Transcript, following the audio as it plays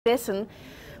Dasen,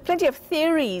 plenty of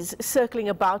theories circling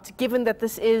about, given that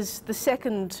this is the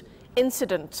second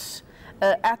incident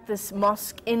at this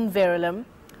mosque in Verulam.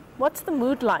 What's the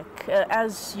mood like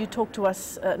as you talk to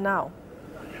us now?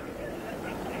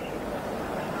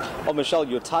 Well, Michelle,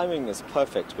 your timing is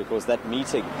perfect because that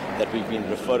meeting that we've been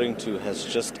referring to has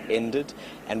just ended,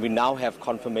 and we now have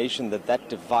confirmation that that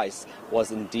device was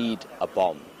indeed a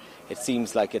bomb. It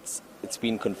seems like it's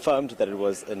been confirmed that it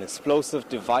was an explosive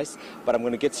device, but I'm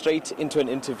going to get straight into an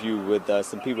interview with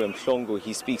Simpiwe Mhlongo.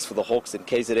 He speaks for the Hawks in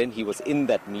KZN. He was in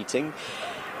that meeting.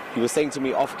 He was saying to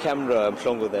me off camera,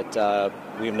 Mhlongo, that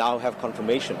we now have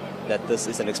confirmation that this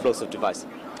is an explosive device.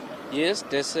 Yes,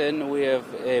 Dasen, we have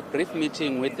a brief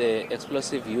meeting with the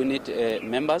explosive unit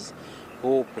members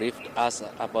who briefed us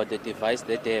about the device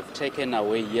that they have taken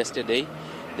away yesterday.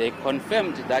 They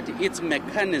confirmed that its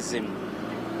mechanism,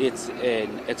 it's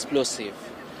an explosive,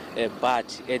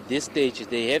 but at this stage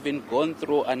they haven't gone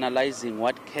through analyzing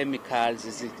what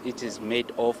chemicals it is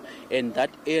made of, and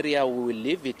that area we will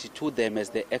leave it to them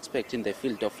as the expert in the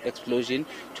field of explosion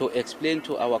to explain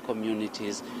to our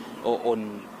communities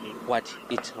on what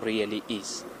it really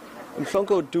is.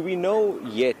 Mhlongo, do we know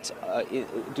yet,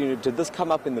 did this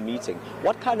come up in the meeting,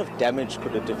 what kind of damage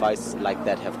could a device like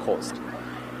that have caused?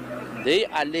 They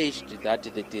alleged that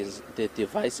the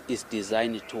device is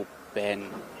designed to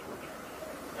burn.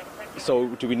 So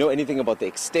do we know anything about the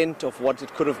extent of what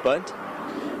it could have burnt?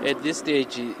 At this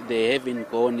stage, they haven't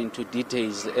gone into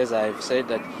details. As I've said,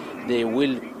 that they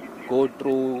will go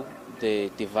through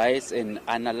the device and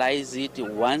analyze it.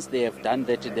 Once they have done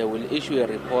that, they will issue a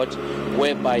report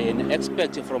whereby an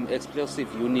expert from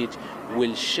explosive unit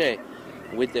will share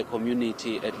with the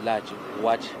community at large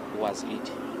what was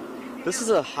it. This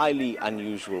is a highly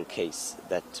unusual case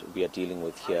that we are dealing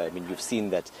with here. I mean, you've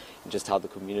seen that in just how the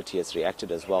community has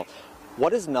reacted as well.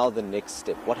 What is now the next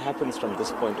step? What happens from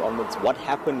this point onwards? What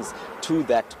happens to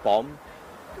that bomb?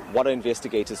 What are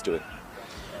investigators doing?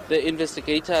 The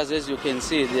investigators, as you can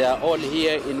see, they are all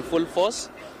here in full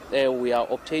force. We are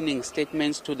obtaining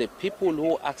statements to the people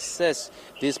who access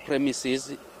these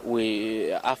premises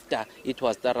after it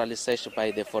was thoroughly searched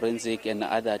by the forensic and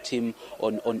other team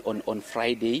on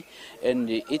Friday. And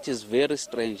it is very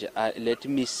strange. Let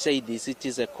me say this, it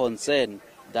is a concern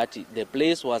that the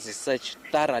place was searched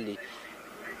thoroughly.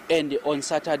 And on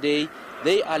Saturday,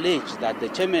 they allege that the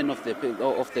chairman of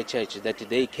the church, that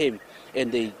they came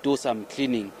and they do some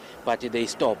cleaning, but they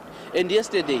stopped. And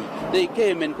yesterday, they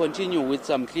came and continued with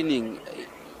some cleaning,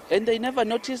 and they never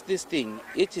noticed this thing.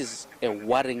 It is a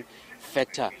worrying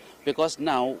factor, because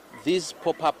now these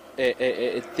pop-up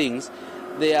things,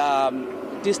 they are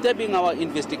disturbing our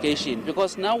investigation,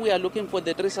 because now we are looking for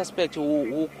the three suspects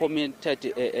who committed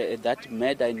that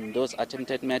murder and those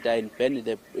attempted murder and burned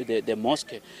the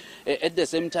mosque. At the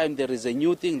same time, there is a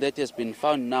new thing that has been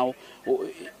found now.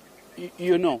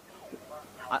 You know.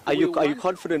 Are you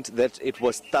confident that it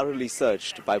was thoroughly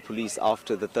searched by police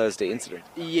after the Thursday incident?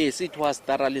 Yes, it was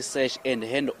thoroughly searched and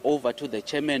handed over to the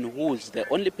chairman, who is the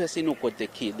only person who got the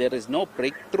key. There is no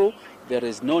breakthrough. There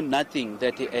is no nothing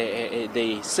that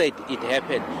they said it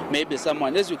happened. Maybe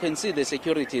someone, as you can see, the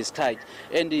security is tight.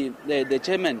 And the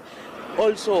chairman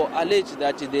also alleged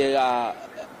that there are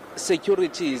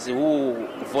securities who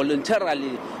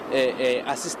voluntarily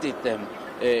assisted them.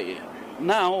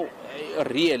 Now,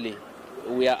 really,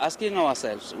 we are asking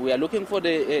ourselves, we are looking for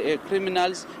the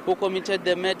criminals who committed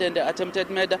the murder and the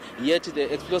attempted murder, yet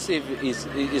the explosive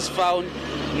is found.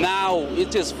 Now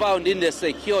it is found in the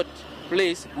secured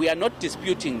place. We are not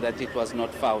disputing that it was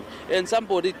not found. And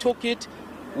somebody took it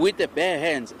with the bare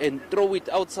hands and throw it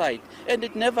outside, and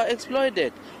it never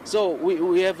exploded. So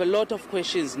we have a lot of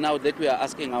questions now that we are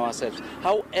asking ourselves.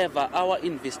 However, our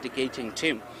investigating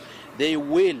team, they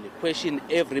will question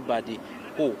everybody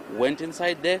who went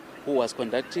inside there, who was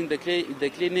conducting the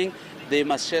cleaning. They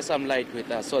must share some light with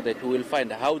us so that we will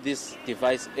find how this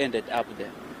device ended up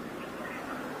there.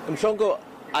 Mhlongo,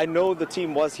 I know the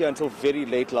team was here until very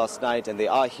late last night, and they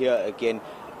are here again.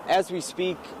 As we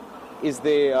speak, is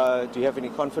there, do you have any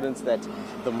confidence that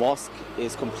the mosque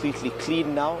is completely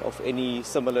clean now of any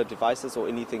similar devices or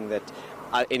anything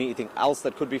else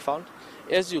that could be found?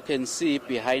 As you can see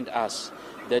behind us,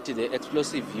 that the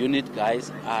explosive unit guys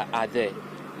are there.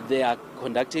 They are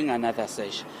conducting another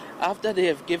search. After they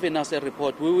have given us a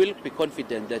report, we will be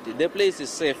confident that the place is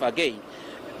safe again.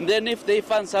 Then if they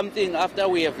find something after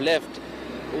we have left,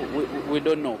 we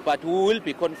don't know. But we will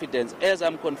be confident, as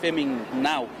I'm confirming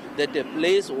now, that the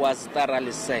place was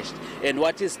thoroughly searched. And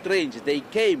what is strange, they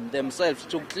came themselves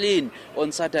to clean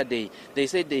on Saturday. They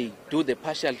said they do the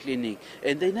partial cleaning,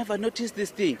 and they never noticed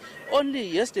this thing. Only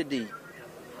yesterday,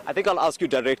 I think I'll ask you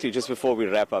directly just before we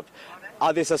wrap up.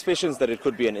 Are there suspicions that it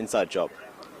could be an inside job?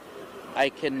 I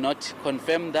cannot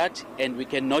confirm that, and we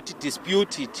cannot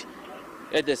dispute it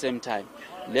at the same time.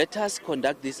 Let us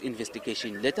conduct this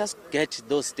investigation. Let us get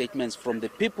those statements from the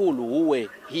people who were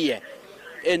here,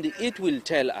 and it will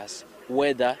tell us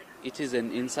whether it is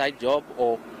an inside job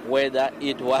or whether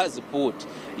it was put.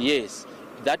 Yes,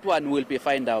 that one will be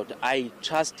found out. I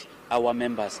trust our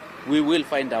members. We will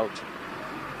find out.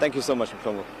 Thank you so much,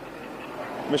 Mhlongo.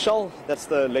 Michelle, that's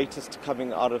the latest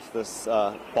coming out of this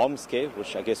bomb scare,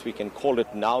 which I guess we can call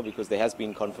it now because there has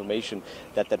been confirmation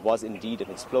that that was indeed an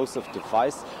explosive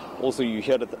device. Also, you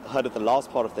heard at the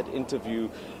last part of that interview,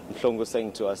 Mhlongo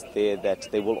saying to us there that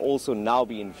they will also now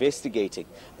be investigating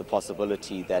the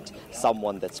possibility that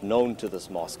someone that's known to this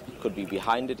mosque could be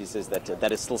behind it. He says that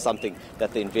that is still something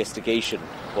that the investigation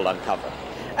will uncover.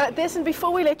 Dasen,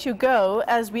 before we let you go,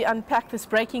 as we unpack this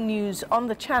breaking news on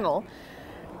the channel,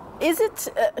 is it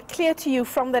clear to you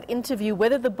from that interview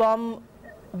whether the bomb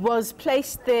was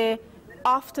placed there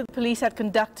after the police had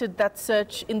conducted that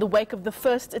search in the wake of the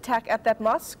first attack at that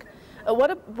mosque? What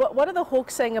are the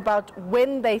Hawks saying about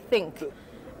when they think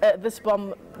this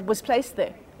bomb was placed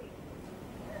there?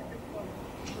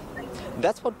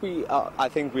 That's what I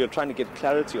think we are trying to get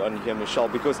clarity on here, Michelle,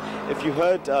 because if you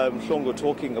heard Mhlongo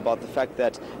talking about the fact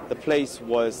that the place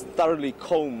was thoroughly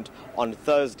combed on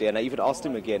Thursday, and I even asked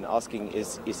him again, asking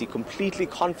is he completely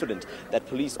confident that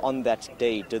police on that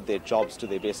day did their jobs to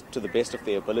the best of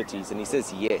their abilities, and he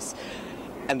says yes.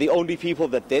 And the only people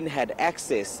that then had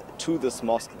access to this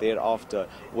mosque thereafter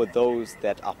were those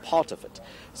that are part of it.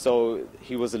 So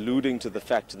he was alluding to the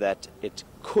fact that it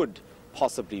could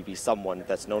possibly be someone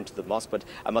that's known to the mosque, but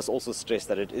I must also stress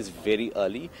that it is very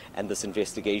early and this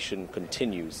investigation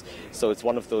continues. So it's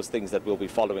one of those things that we'll be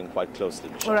following quite closely.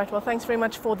 All right, well, thanks very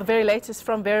much for the very latest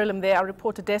from Verulam there. Our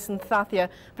reporter Dasen Thathiah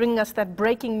bringing us that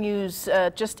breaking news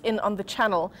just in on the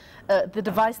channel. The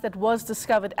device that was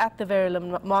discovered at the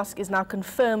Verulam Mosque is now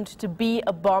confirmed to be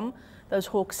a bomb. Those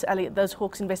Hawks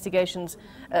investigations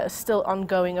still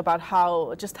ongoing about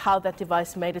how that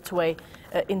device made its way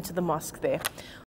into the mosque there.